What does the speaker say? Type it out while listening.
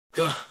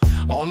Uh,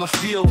 On the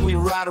field we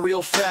ride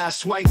real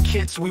fast. White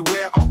kits we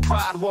wear, our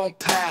pride won't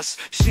pass.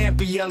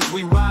 Champions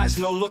we rise,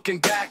 no looking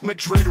back.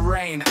 Madrid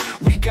rain,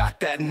 we got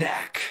that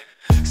knack.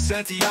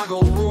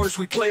 Santiago roars,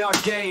 we play our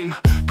game.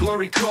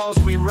 Glory calls,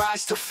 we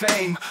rise to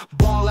fame.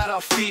 Ball at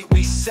our feet,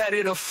 we set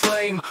it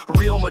aflame.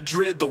 Real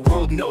Madrid, the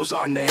world knows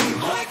our name.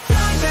 Like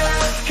thunder,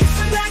 hits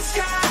the night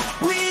sky.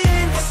 We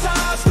aim for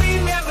stars, we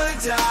never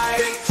die.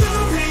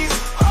 Victories,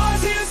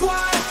 ours is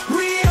wide.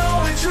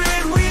 Real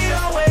Madrid, we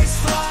always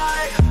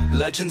fly.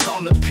 Legends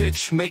on the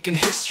pitch, making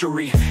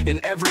history. In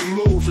every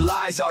move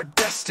lies our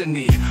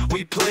destiny.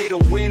 We play to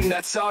win,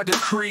 that's our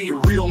decree.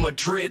 Real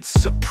Madrid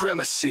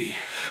supremacy.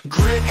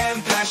 Grit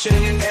and passion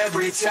in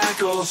every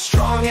tackle.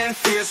 Strong and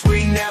fierce,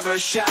 we never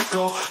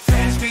shackle.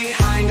 Fans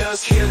behind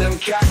us, hear them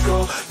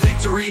cackle.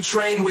 Victory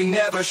train, we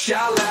never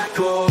shall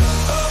lackle.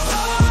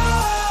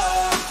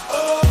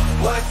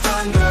 What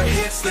thunder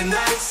hits the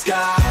night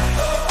sky.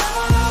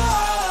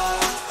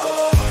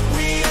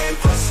 We aim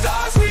for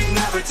stars, we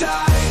never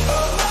die.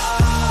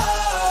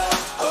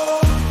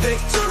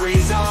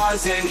 Victory's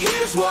ours and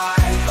here's why.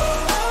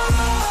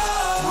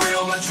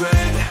 Real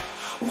Madrid,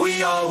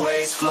 we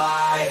always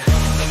fly.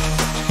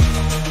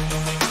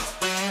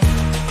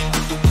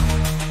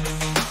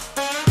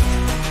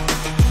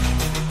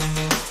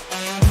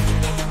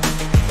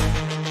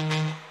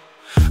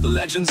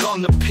 Legends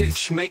on the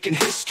pitch, making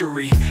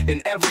history.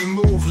 In every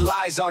move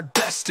lies our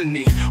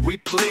destiny. We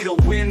play to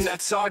win,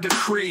 that's our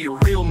decree.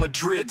 Real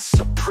Madrid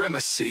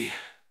supremacy.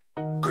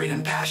 Great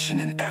and passion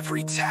in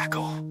every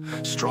tackle.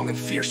 Strong and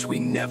fierce, we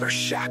never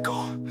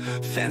shackle.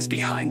 Fans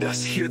behind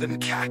us, hear them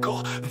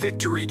cackle.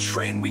 Victory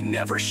train, we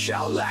never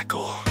shall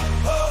lackle.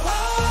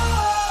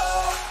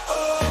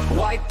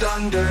 White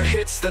thunder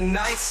hits the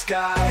night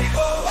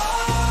sky.